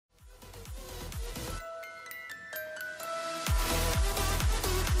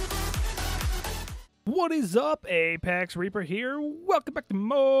What is up? ApexReaper here. Welcome back to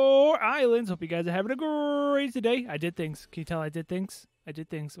more Ylands. Hope you guys are having a great day. I did things. Can you tell I did things? I did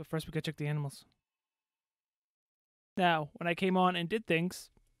things. But first we gotta check the animals. Now, when I came on and did things,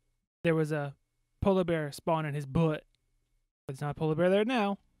 there was a polar bear spawn in his butt. But there's not a polar bear there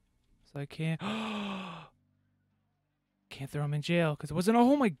now. So I can't throw him in jail because it wasn't a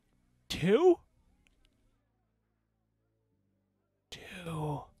whole like 2?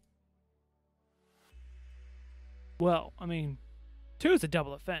 2. Well, I mean, 2 is a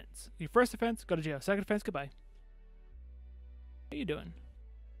double offense. Your first offense, go to jail. Second offense, goodbye. How you doing?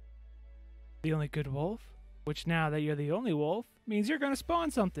 The only good wolf? Which now that you're the only wolf, means you're going to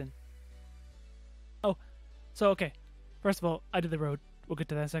spawn something. Oh, so okay. First of all, I did the road. We'll get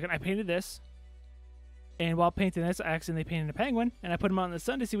to that in a second. I painted this. And while painting this, I accidentally painted a penguin. And I put him out in the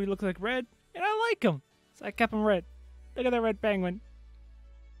sun to see what he looked like red. And I like him. So I kept him red. Look at that red penguin.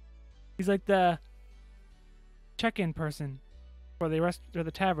 He's like the check-in person for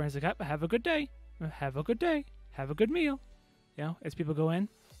the tavern. He's like, have a good day. Have a good day. Have a good meal. You know, as people go in.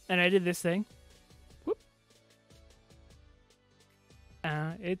 And I did this thing. Whoop.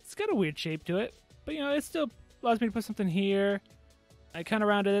 It's got a weird shape to it. But, you know, it still allows me to put something here. I kind of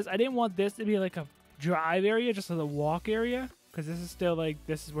rounded this. I didn't want this to be like a drive area, just as a walk area. Because this is still like,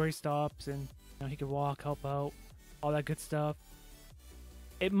 this is where he stops. And, you know, he can walk, help out. All that good stuff.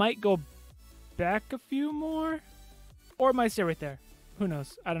 It might go back a few more. Or it might stay right there. Who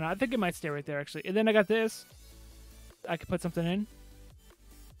knows? I don't know. I think it might stay right there, actually. And then I got this. I could put something in.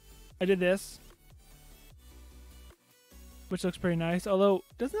 I did this. Which looks pretty nice. Although,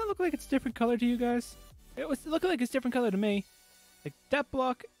 doesn't that look like it's different color to you guys? It was looking like it's different color to me. Like that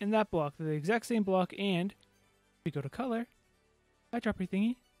block and that block. They're the exact same block. And if we go to color. Eyedropper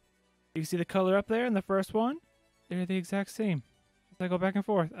thingy. You see the color up there in the first one? They're the exact same. As I go back and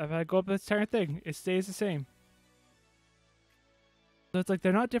forth. If I go up this entire thing, it stays the same. So it's like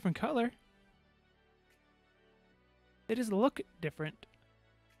they're not different color. They just look different.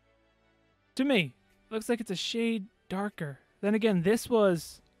 To me, looks like it's a shade darker. Then again, this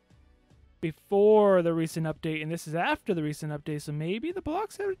was before the recent update, and this is after the recent update, so maybe the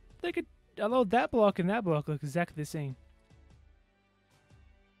blocks have like a, although that block and that block look exactly the same.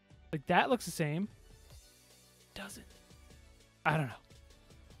 Like that looks the same. Doesn't. I don't know.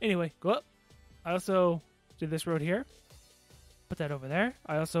 Anyway, go up. I also did this road here. Put that over there.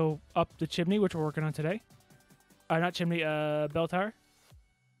 I also upped the chimney, which we're working on today. Not chimney, bell tower.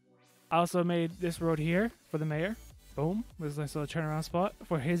 I also made this road here for the mayor. Boom. There's a nice little turnaround spot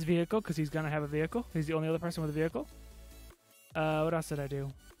for his vehicle, because he's going to have a vehicle. He's the only other person with a vehicle. What else did I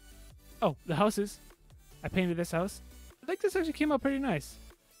do? Oh, the houses. I painted this house. I think this actually came out pretty nice.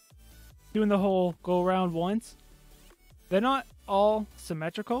 Doing the whole go around once. They're not all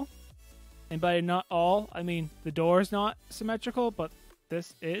symmetrical. And by not all, I mean the door's not symmetrical, but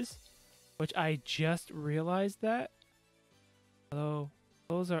this is. Which I just realized that. Although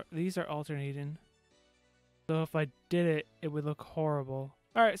these are alternating. So if I did it, it would look horrible.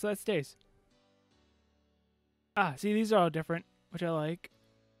 Alright, so that stays. Ah, see, these are all different, which I like.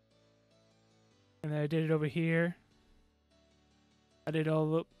 And then I did it over here. I did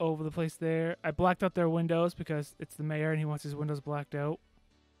all over the place there. I blacked out their windows because it's the mayor and he wants his windows blacked out.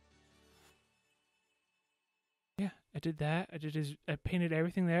 Yeah, I did that. I painted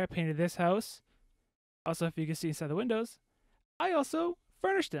everything there. I painted this house. Also, if you can see inside the windows, I also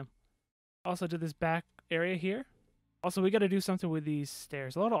furnished them. Also did this back area here. Also, we got to do something with these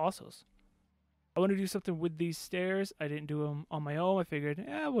stairs. A lot of alsos. I want to do something with these stairs. I didn't do them on my own. I figured,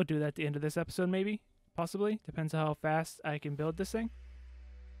 we'll do that at the end of this episode, maybe. Possibly. Depends how fast I can build this thing.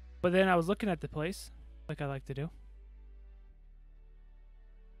 But then I was looking at the place, like I like to do.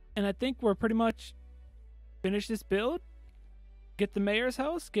 And I think we're pretty much finished this build. Get the mayor's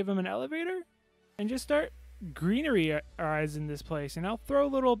house, give him an elevator, and just start greenery-izing this place. And I'll throw a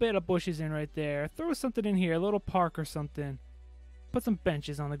little bit of bushes in right there. Throw something in here, a little park or something. Put some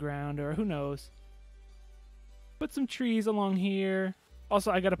benches on the ground, or who knows. Put some trees along here.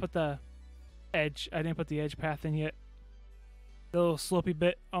 Also, I gotta put the edge. I didn't put the edge path in yet. The little slopey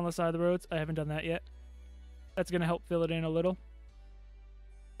bit on the side of the roads. I haven't done that yet. That's gonna help fill it in a little.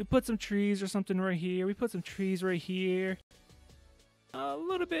 We put some trees or something right here. We put some trees right here. A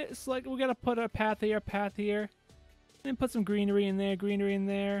little bit. It's like we gotta put a path here, and then put some greenery in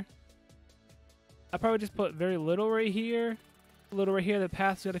there. I probably just put very little right here. A little right here. The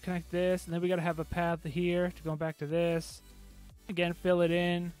path's gotta connect this, and then we gotta have a path here to go back to this. Again, fill it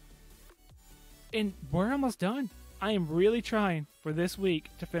in. And we're almost done. I am really trying for this week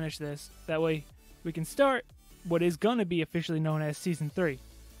to finish this. That way we can start what is going to be officially known as Season 3.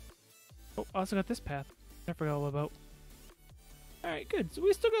 Oh, I also got this path. I forgot all about. Alright, good. So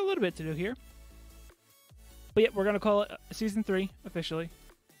we still got a little bit to do here. But yeah, we're going to call it Season 3, officially.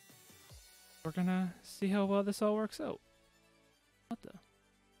 We're going to see how well this all works out. What the?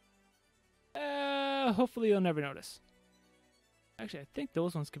 Hopefully you'll never notice. Actually, I think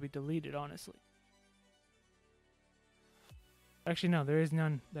those ones could be deleted, honestly. Actually, no, there is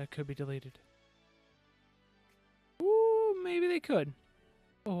none that could be deleted. Ooh, maybe they could.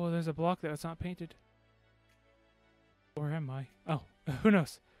 Oh, there's a block there that's not painted. Or am I? Oh, who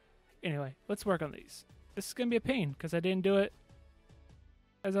knows? Anyway, let's work on these. This is going to be a pain, because I didn't do it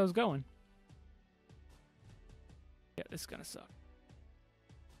as I was going. Yeah, this is going to suck.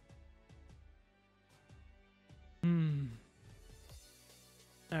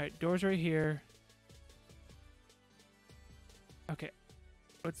 Alright, doors right here. Okay,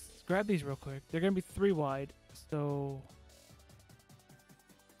 let's grab these real quick. They're going to be 3 wide, so...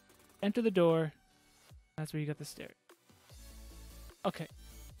 Enter the door. That's where you got the stairs. Okay.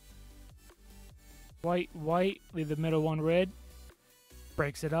 White, leave the middle one red.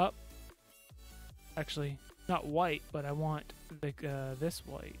 Breaks it up. Actually, not white, but I want this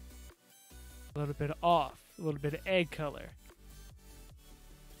white. A little bit off. A little bit of egg color.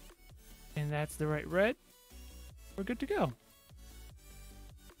 And that's the right red. We're good to go.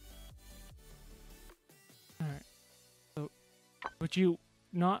 Alright. So, would you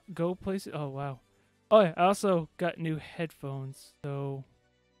not go places? Oh, wow. Oh, yeah, I also got new headphones, so...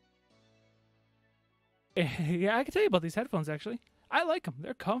 yeah, I can tell you about these headphones, actually. I like them.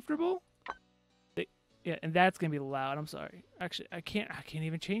 They're comfortable. Yeah, and that's going to be loud. I'm sorry. Actually, I can't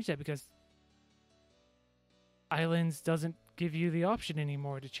even change that because Ylands doesn't give you the option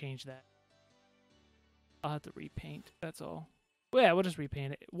anymore to change that. I'll have to repaint. That's all. Well, yeah, we'll just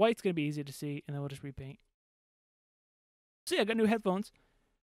repaint it. White's going to be easy to see, and then we'll just repaint. So yeah, I got new headphones.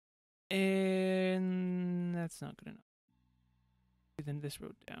 And that's not good enough. Then this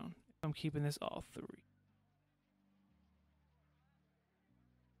road down. I'm keeping this all 3.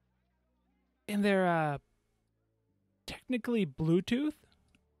 And they're technically Bluetooth,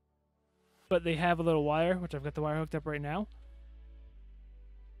 but they have a little wire, which I've got the wire hooked up right now.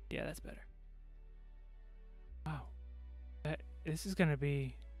 Yeah, that's better. Wow. This is going to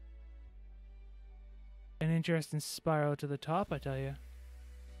be an interesting spiral to the top, I tell you.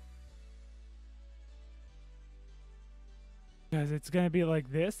 Because it's going to be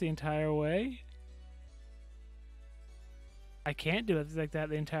like this the entire way. I can't do it like that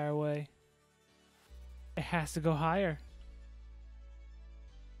the entire way. It has to go higher.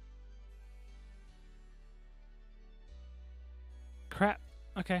 Crap.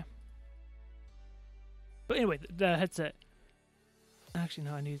 Okay. But anyway, the headset. Actually,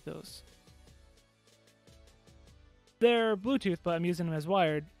 no, I need those. They're Bluetooth, but I'm using them as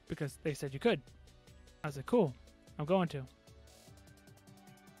wired because they said you could. I was like, cool. I'm going to.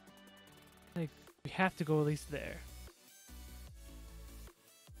 Like, we have to go at least there.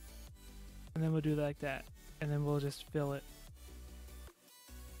 And then we'll do like that. And then we'll just fill it.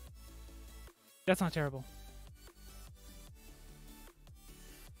 That's not terrible.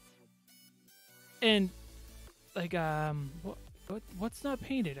 And like what's not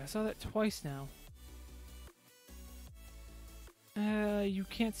painted? I saw that twice now. You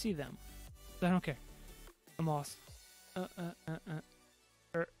can't see them. I don't care. I'm lost.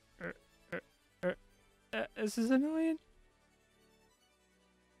 This is annoying.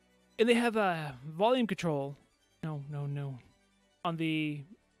 And they have a volume control. No. On the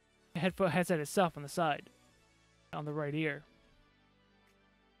headset itself on the side. On the right ear.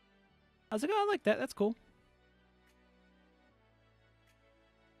 I was like, oh, I like that. That's cool.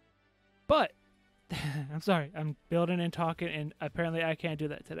 But, I'm sorry. I'm building and talking, and apparently I can't do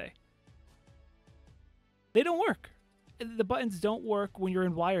that today. They don't work. The buttons don't work when you're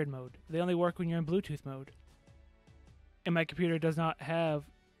in wired mode. They only work when you're in Bluetooth mode. And my computer does not have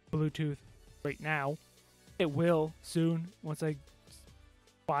Bluetooth right now. It will soon once I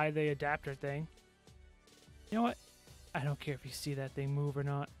buy the adapter thing. You know what? I don't care if you see that thing move or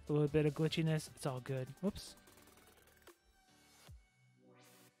not. A little bit of glitchiness, it's all good. Whoops.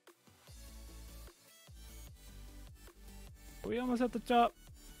 Are we almost at the top?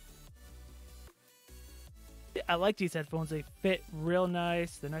 Yeah, I like these headphones. They fit real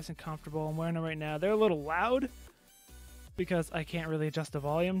nice. They're nice and comfortable. I'm wearing them right now. They're a little loud because I can't really adjust the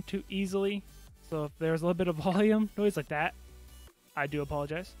volume too easily. So if there's a little bit of volume noise like that, I do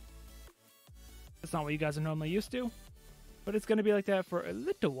apologize. That's not what you guys are normally used to. But it's going to be like that for a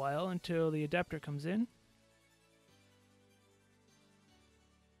little while until the adapter comes in.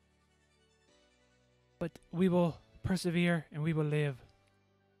 But we will persevere and we will live.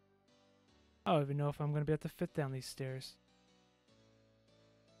 I don't even know if I'm going to be able to fit down these stairs.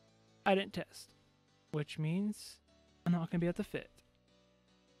 I didn't test, which means I'm not going to be able to fit.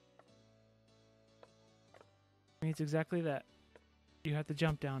 Means exactly that. You have to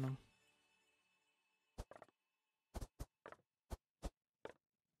jump down them.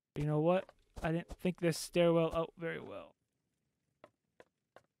 You know what? I didn't think this stairwell out very well.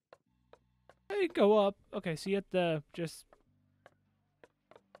 Hey, go up. Okay, so you have to just...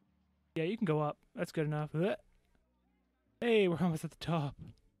 Yeah, you can go up. That's good enough. Hey, we're almost at the top.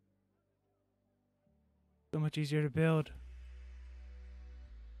 So much easier to build.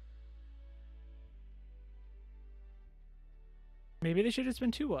 Maybe they should have just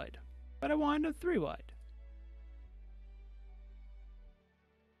been 2 wide. But I wanted them 3 wide.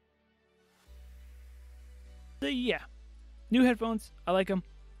 So yeah. New headphones. I like them.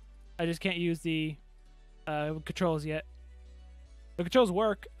 I just can't use the controls yet. The controls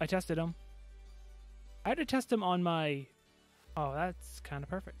work. I tested them. I had to test them on my... Oh, that's kind of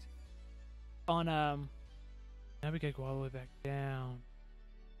perfect. On, Now we gotta go all the way back down.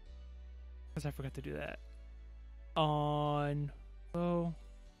 Because I forgot to do that. On... Oh...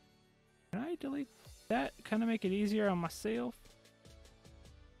 Can I delete that? Kind of make it easier on myself?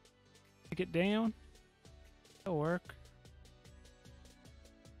 Take it down? That'll work.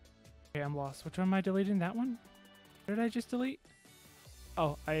 Okay, I'm lost. Which one am I deleting? That one? What did I just delete?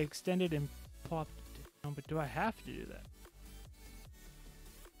 Oh, I extended and plopped it down, but do I have to do that?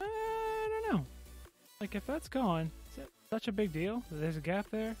 I don't know. Like, if that's gone, is that such a big deal? There's a gap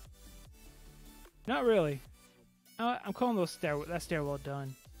there? Not really. I'm calling that stairwell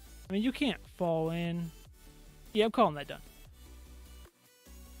done. I mean, you can't fall in. Yeah, I'm calling that done.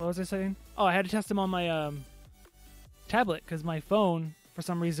 What was I saying? Oh, I had to test them on my tablet, because my phone, for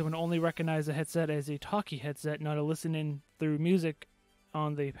some reason, would only recognize the headset as a talkie headset, not a listening through music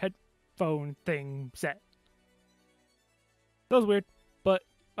on the headphone thing set. That was weird, but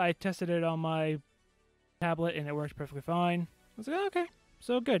I tested it on my tablet and it worked perfectly fine. I was like, oh, okay,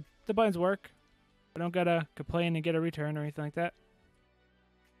 so good. The buttons work. I don't gotta complain and get a return or anything like that.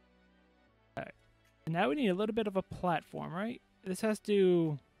 Alright. And now we need a little bit of a platform, right? This has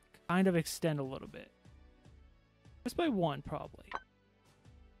to kind of extend a little bit. Just by 1, probably.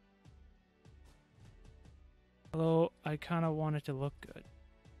 Although, I kind of want it to look good.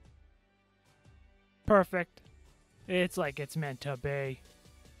 Perfect. It's like it's meant to be.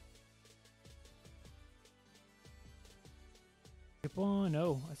 Skip 1?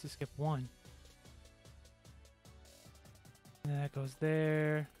 No, let's just skip 1. And that goes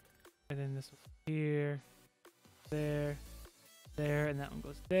there. And then this one here. There. There. And that one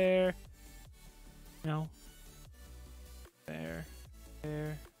goes there. No. There.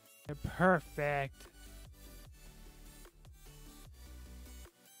 There. There. Perfect.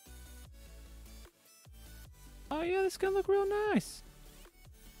 Oh yeah, this is gonna look real nice.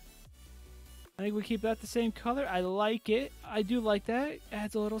 I think we keep that the same color. I like it. I do like that.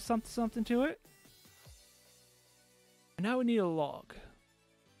 Adds a little something to it. And now we need a log.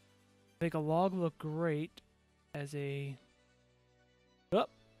 Make a log look great as a... Oh.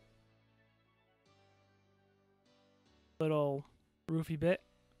 Little roofy bit.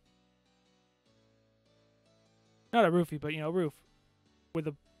 Not a roofy, but you know, roof. With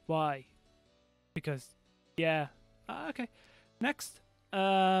a Y. Because... Yeah. Okay. Next.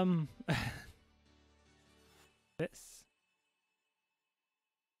 This.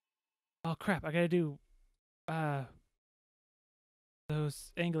 Oh crap! I gotta do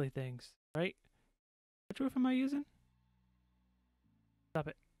those angly things, right? Which roof am I using? Stop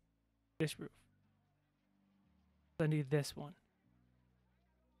it. This roof. I need this one.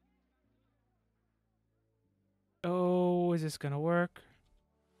 Oh, is this gonna work?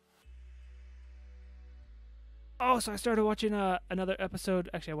 Oh, so I started watching another episode.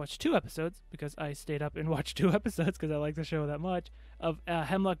 Actually, I watched 2 episodes because I stayed up and watched 2 episodes because I like the show that much of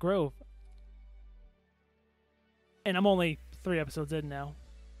Hemlock Grove. And I'm only 3 episodes in now.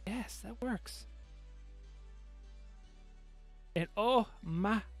 Yes, that works. And oh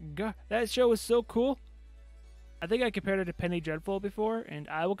my god, that show is so cool. I think I compared it to Penny Dreadful before, and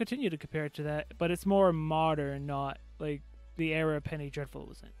I will continue to compare it to that. But it's more modern, not like the era Penny Dreadful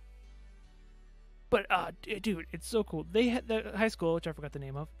was in. But, dude, it's so cool. They had the high school, which I forgot the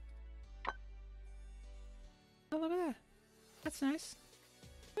name of. Oh, look at that. That's nice.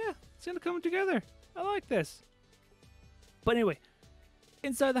 Yeah, it's gonna come together. I like this. But anyway,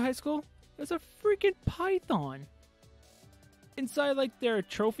 inside the high school, there's a freaking python. Inside, like, their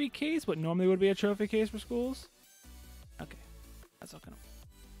trophy case, what normally would be a trophy case for schools. Okay, that's not gonna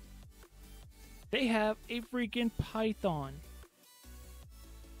work. They have a freaking python.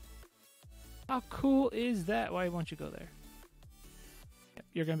 How cool is that? Why won't you go there? Yep,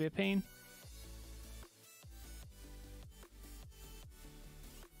 you're gonna be a pain.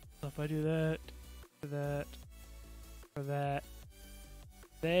 So if I do that, for that, for that,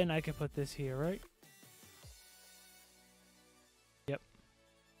 then I can put this here, right? Yep.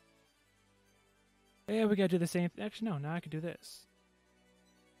 Yeah, we gotta do the same thing. Actually, no, now I can do this.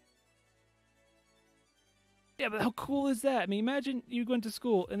 Yeah, but how cool is that? I mean, imagine you went to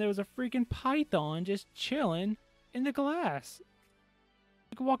school and there was a freaking python just chilling in the glass.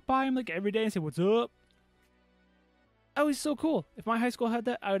 You could walk by him like every day and say, "What's up?" That was so cool. If my high school had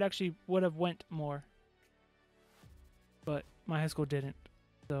that, I would have went more. But my high school didn't.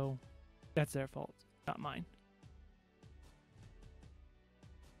 So that's their fault, not mine.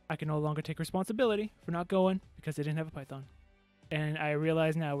 I can no longer take responsibility for not going because they didn't have a python. And I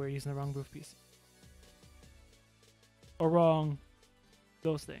realize now we're using the wrong roof piece. Or wrong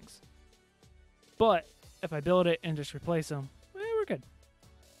those things. But if I build it and just replace them, we're good.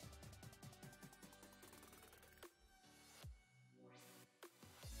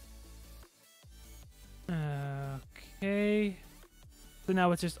 Okay. So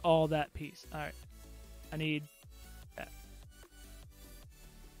now it's just all that piece. Alright. I need that.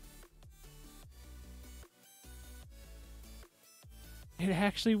 It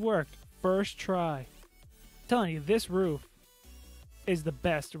actually worked. First try. I'm telling you, this roof is the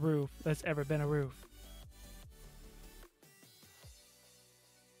best roof that's ever been a roof.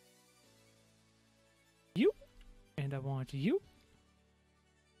 You. And I want you.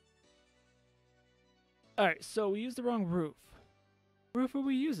 Alright, so we used the wrong roof. What roof are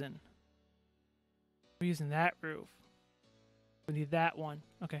we using? We're using that roof. We need that one.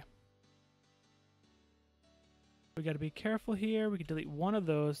 Okay. We gotta be careful here. We can delete one of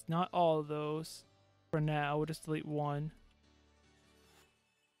those, not all of those. For now, we'll just delete one.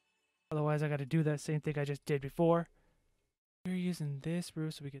 Otherwise, I gotta do that same thing I just did before. We're using this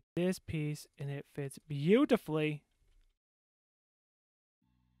roof, so we get this piece, and it fits beautifully.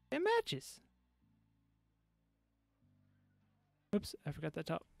 It matches. Oops, I forgot that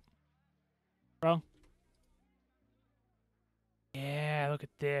top. Wrong. Yeah, look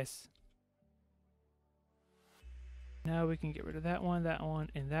at this. Now we can get rid of that one,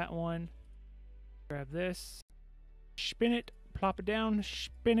 and that one. Grab this. Spin it, plop it down,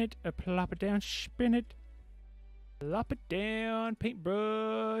 spin it, plop it down, spin it. Plop it down,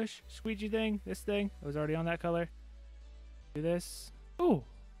 paintbrush, squeegee thing, this thing. It was already on that color. Do this. Oh,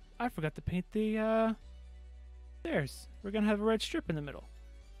 I forgot to paint the, stairs. We're gonna have a red strip in the middle.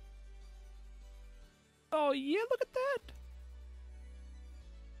 Oh yeah, look at that.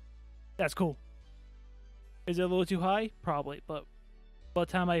 That's cool. Is it a little too high? Probably, but by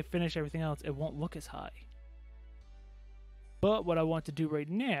the time I finish everything else, it won't look as high. But what I want to do right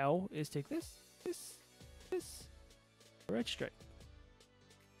now is take this, red stripe.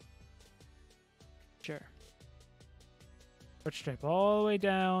 Sure. Red stripe all the way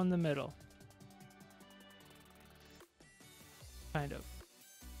down the middle. Kind of.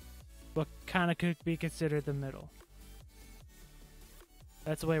 What kind of could be considered the middle.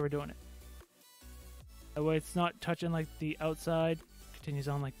 That's the way we're doing it. That way it's not touching like the outside. Continues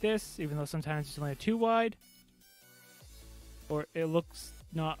on like this, even though sometimes it's only too wide. Or it looks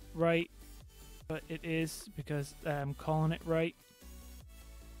not right, but it is because I'm calling it right.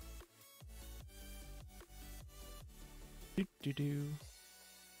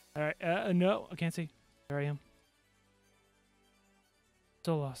 Alright, no, I can't see. There I am.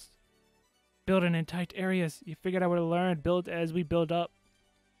 So lost. Building in tight areas. You figured I would have learned. Build as we build up.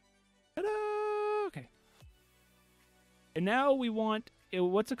 Ta-da! Okay. And now we want,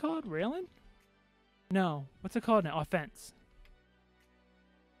 what's it called? Railing? No. What's it called now? A fence.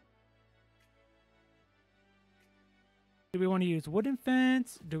 Do we want to use wooden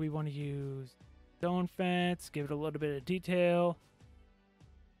fence? Do we want to use stone fence? Give it a little bit of detail.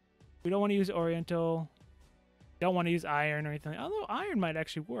 We don't want to use oriental. Don't want to use iron or anything. Although iron might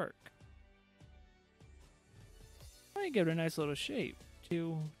actually work. Might give it a nice little shape.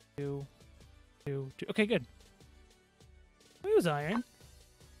 2, 2, 2, 2. Okay, good. We'll use iron.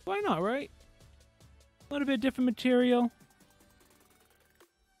 Why not, right? A little bit different material.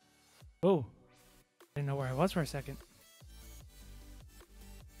 Oh. I didn't know where I was for a second.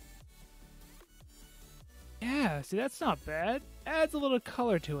 Yeah, see, that's not bad. Adds a little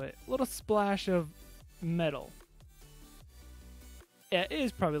color to it. A little splash of metal. Yeah, it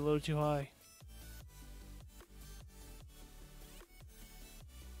is probably a little too high.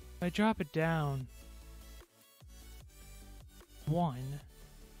 If I drop it down 1,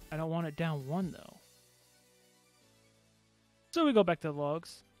 I don't want it down 1 though. So we go back to the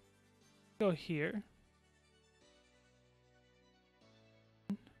logs. Go here.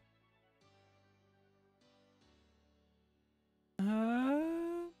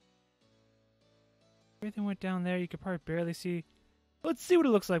 Everything went down there. You could probably barely see. Let's see what it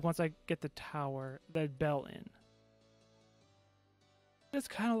looks like once I get the tower, the bell in. This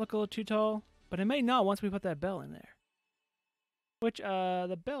kind of look a little too tall, but it may not once we put that bell in there. Which,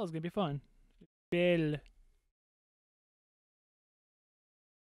 the bell is gonna be fun. Bell.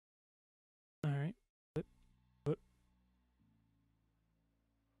 Alright.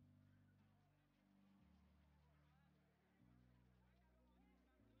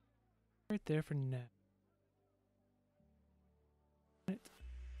 Right there for now.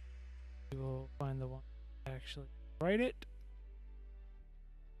 We will find the one actually write it.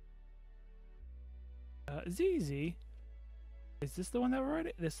 ZZ. Is this the one that will write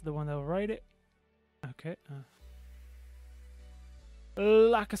it? This is the one that will write it. Okay.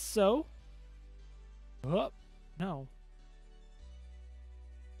 Like so. Up. No.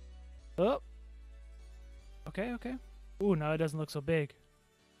 Up. Okay, okay. Ooh, now it doesn't look so big.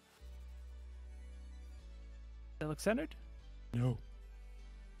 Does that look centered? No.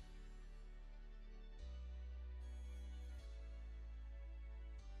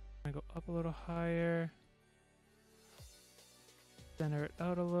 I'm gonna go up a little higher. Center it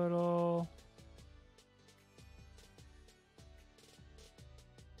out a little.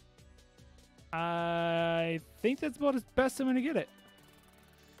 I think that's about as best I'm gonna get it.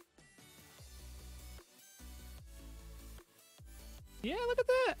 Yeah, look at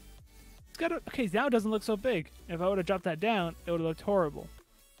that. It's got a, okay, now it doesn't look so big. If I would have dropped that down, it would have looked horrible.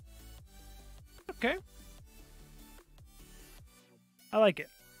 Okay. I like it.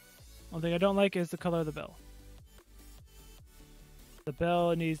 One thing I don't like is the color of the bell. The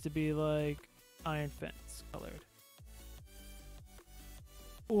bell needs to be like iron fence colored.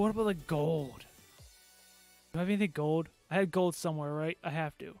 Ooh, what about like gold? Do I have anything gold? I had gold somewhere, right? I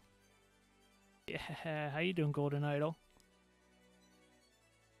have to. Yeah, how you doing, Golden Idol?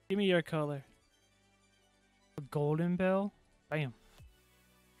 Give me your color. A golden bell? Bam.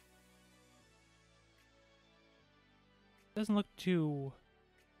 Doesn't look too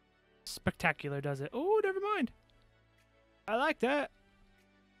spectacular, does it? Oh, never mind. I like that.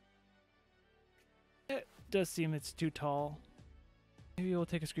 It does seem it's too tall. Maybe we'll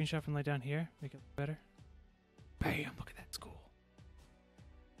take a screenshot from like down here, make it look better. Bam, look at that, it's cool.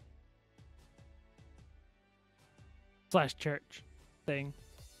 Slash church thing.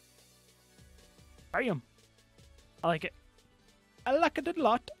 Bam. I like it. I like it a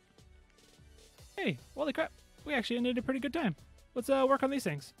lot. Hey, holy crap. We actually ended a pretty good time. Let's work on these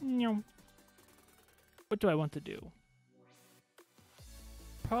things. What do I want to do?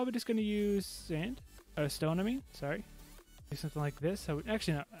 Probably just going to use sand. Stone, I mean. Sorry. Do something like this.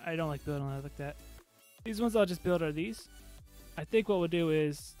 Actually, no. I don't like building like that. These ones I'll just build are these. I think what we'll do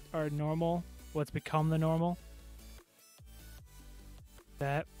is our normal. What's become the normal.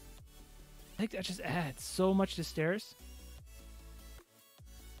 That. I think that just adds so much to stairs.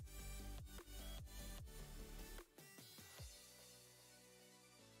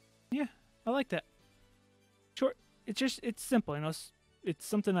 Yeah, I like that. Short. It's simple, you know. It's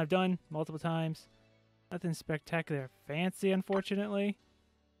something I've done multiple times. Nothing spectacular, fancy, unfortunately,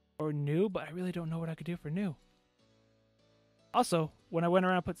 or new. But I really don't know what I could do for new. Also, when I went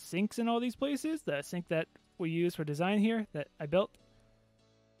around and put sinks in all these places, the sink that we use for design here that I built,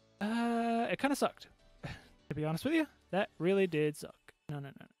 it kind of sucked. To be honest with you, that really did suck. No.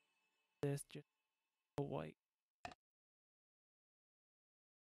 This just white.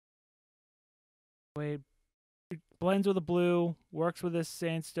 Way it blends with the blue, works with this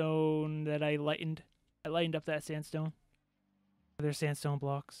sandstone that I lightened. I lightened up that sandstone. There's sandstone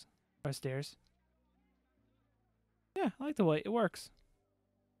blocks or stairs. Yeah, I like the white. It works.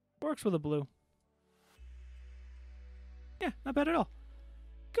 Works with the blue. Yeah, not bad at all.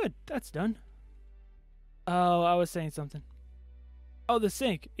 Good, that's done. Oh, I was saying something. Oh, the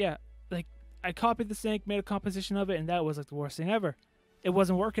sink. Yeah, like I copied the sink, made a composition of it, and that was like the worst thing ever. It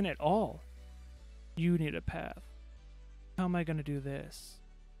wasn't working at all. You need a path. How am I going to do this?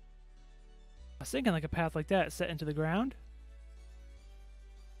 I was thinking like a path like that set into the ground.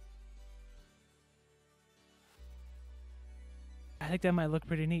 I think that might look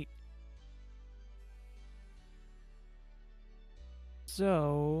pretty neat.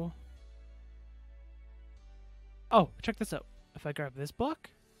 So... oh, check this out. If I grab this block,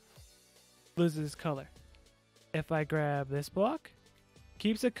 loses its color. If I grab this block,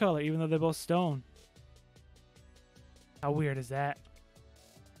 keeps its color even though they're both stone. How weird is that?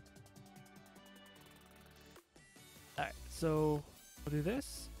 Alright, so we'll do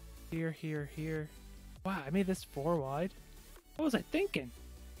this. Here, here, here. Wow, I made this 4 wide. What was I thinking?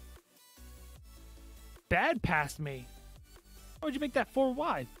 Bad past me. Why would you make that 4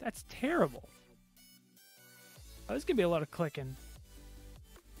 wide? That's terrible. Oh, this is gonna be a lot of clicking.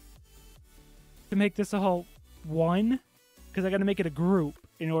 To make this a whole 1, because I gotta make it a group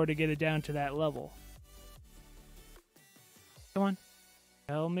in order to get it down to that level. Come on.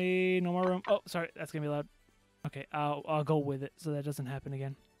 Tell me no more room. Oh, sorry, that's gonna be loud. Okay, I'll go with it so that doesn't happen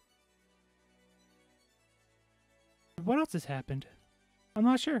again. What else has happened? I'm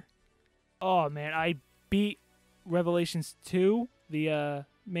not sure. Oh man, I beat Revelations 2, the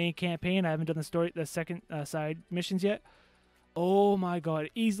main campaign. I haven't done the second side missions yet. Oh my god,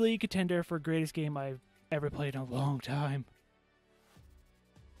 easily a contender for greatest game I've ever played in a long time.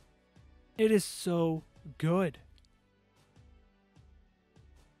 It is so good.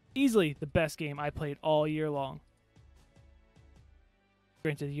 Easily the best game I played all year long.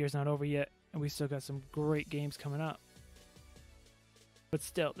 Granted, the year's not over yet, and we still got some great games coming up. But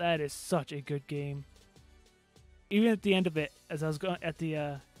still, that is such a good game. Even at the end of it, as I was going at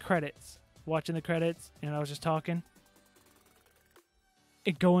the credits, watching the credits, and I was just talking,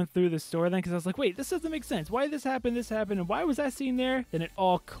 it going through the storyline, because I was like, wait, this doesn't make sense. Why did this happen, and why was that scene there? Then it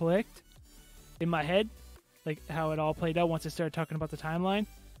all clicked in my head, like how it all played out once I started talking about the timeline.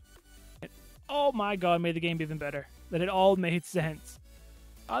 And, oh my god, it made the game even better. That it all made sense.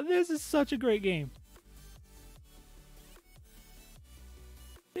 Oh, this is such a great game.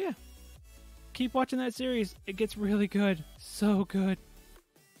 Yeah. Keep watching that series. It gets really good. So good.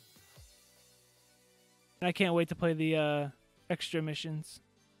 And I can't wait to play the extra missions,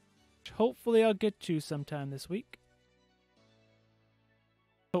 which hopefully I'll get to sometime this week.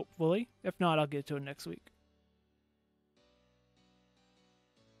 Hopefully. If not, I'll get to it next week.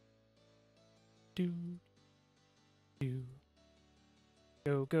 Do.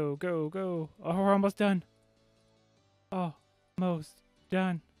 Go, go, go, go. Oh, we're almost done. Oh, almost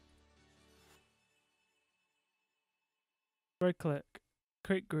done. Right click.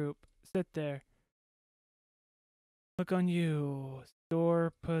 Create group. Sit there. Click on you.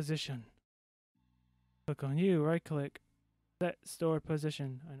 Store position. Click on you. Right click. Set store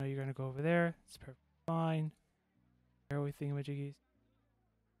position. I know you're going to go over there. It's perfectly fine. Where are we thingamajiggies?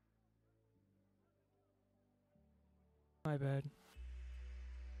 My bad.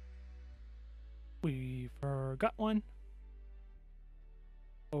 We forgot one.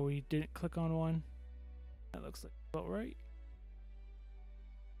 Oh, we didn't click on one. That looks like about right.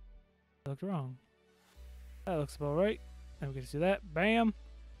 I looked wrong. That looks about right. And we can just do that. Bam.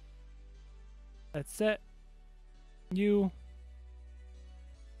 That's set. You.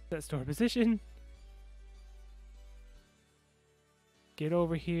 Set store position. Get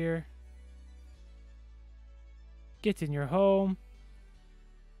over here. Get in your home.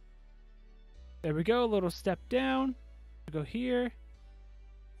 There we go. A little step down. Go here.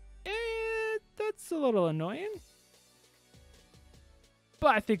 And that's a little annoying.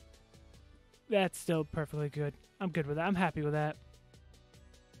 But I think that's still perfectly good. I'm good with that. I'm happy with that.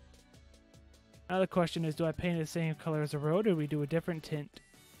 Now the question is, do I paint the same color as the road, or do we do a different tint?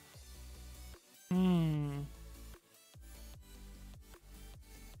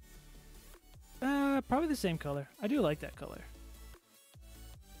 Probably the same color. I do like that color.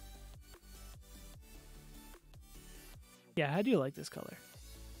 Yeah, I do like this color.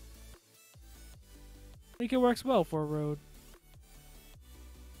 I think it works well for a road.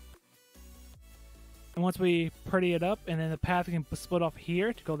 And once we pretty it up, and then the path can split off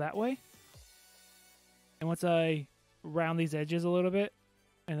here to go that way. And once I round these edges a little bit,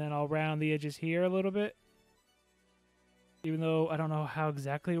 and then I'll round the edges here a little bit. Even though I don't know how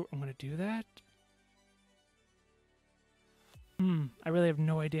exactly I'm going to do that. I really have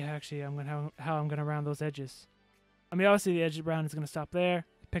no idea actually how I'm going to round those edges. I mean, obviously the edge of round is going to stop there.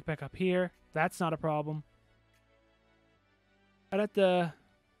 Pick back up here. That's not a problem. I'd have to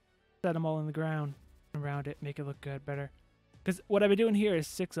set them all in the ground around it, make it look good, better. Because what I've been doing here is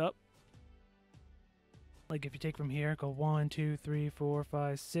 6 up. Like if you take from here, go 1, 2, 3, 4,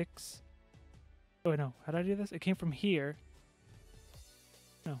 5, 6. Oh no, how did I do this? It came from here.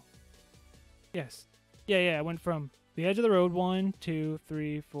 No. Yes. Yeah, I went from the edge of the road, 1, 2,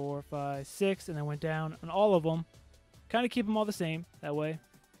 3, 4, 5, 6, and then went down on all of them. Kind of keep them all the same that way.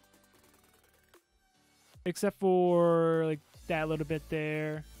 Except for like that little bit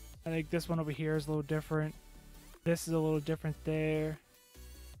there. I think this one over here is a little different. This is a little different there.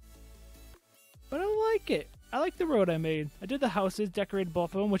 But I like it. I like the road I made. I did the houses, decorated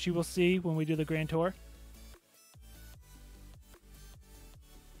both of them, which you will see when we do the grand tour.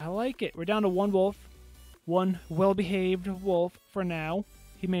 I like it. We're down to one wolf. One well-behaved wolf for now.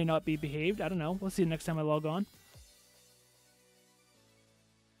 He may not be behaved. I don't know. We'll see next time I log on.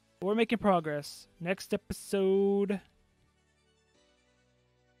 We're making progress. Next episode.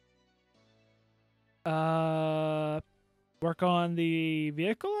 Work on the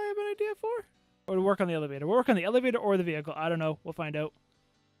vehicle, I have an idea for? Or to work on the elevator. We'll work on the elevator or the vehicle. I don't know. We'll find out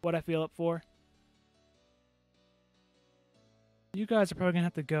what I feel up for. You guys are probably going to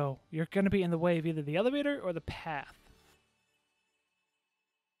have to go. You're going to be in the way of either the elevator or the path.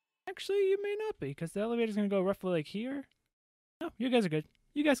 Actually, you may not be, because the elevator's going to go roughly like here. No, you guys are good.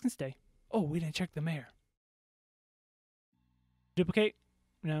 You guys can stay. Oh, we didn't check the mayor. Duplicate?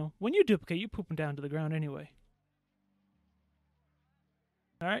 No. When you duplicate, you poop them down to the ground anyway.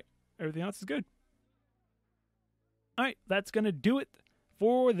 Alright, everything else is good. Alright, that's going to do it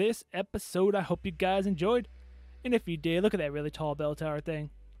for this episode. I hope you guys enjoyed. And if you did, look at that really tall bell tower thing.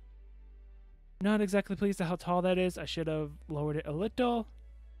 Not exactly pleased at how tall that is. I should have lowered it a little.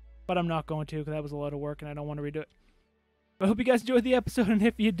 But I'm not going to, because that was a lot of work and I don't want to redo it. I hope you guys enjoyed the episode. And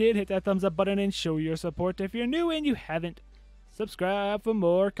if you did, hit that thumbs up button and show your support. If you're new and you haven't, subscribe for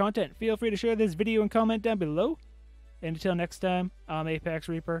more content. Feel free to share this video and comment down below. And until next time, I'm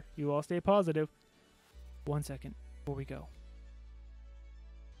ApexReaper. You all stay positive. 1 second before we go.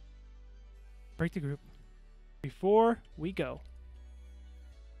 Break the group. Before we go,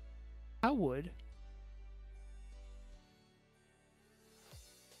 how would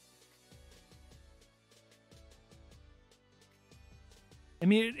I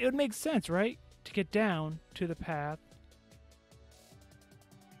mean, it would make sense, right? To get down to the path.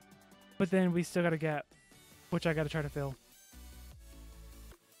 But then we still got a gap, which I got to try to fill.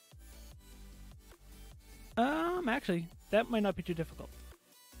 Actually, that might not be too difficult.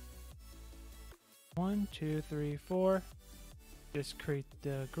 1, 2, 3, 4. Just create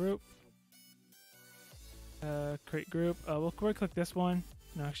the group. Create group. We'll right click this one.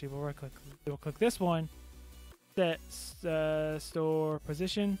 No, actually, we'll right click. We'll click this one. Set store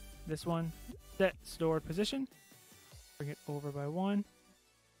position. This one. Set stored position. Bring it over by 1.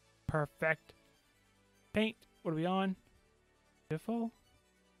 Perfect. Paint. What are we on? Beautiful.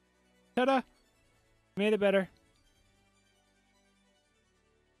 Ta-da! Made it better.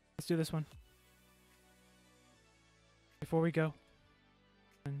 Let's do this one. Before we go.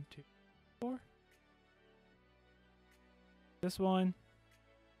 1, 2, 4. This one.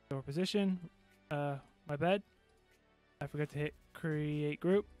 Store position. My bad. I forgot to hit create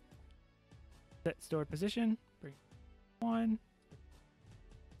group. Set stored position. Bring 1.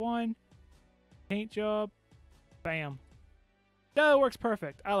 1. Paint job. Bam. That works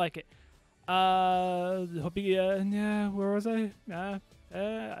perfect. I like it. Hope you, yeah, where was I?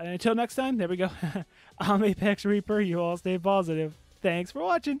 Until next time, there we go. I'm ApexReaper. You all stay positive. Thanks for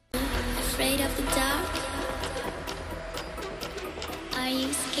watching. Afraid of the dark? Are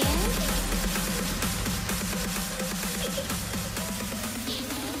you scared?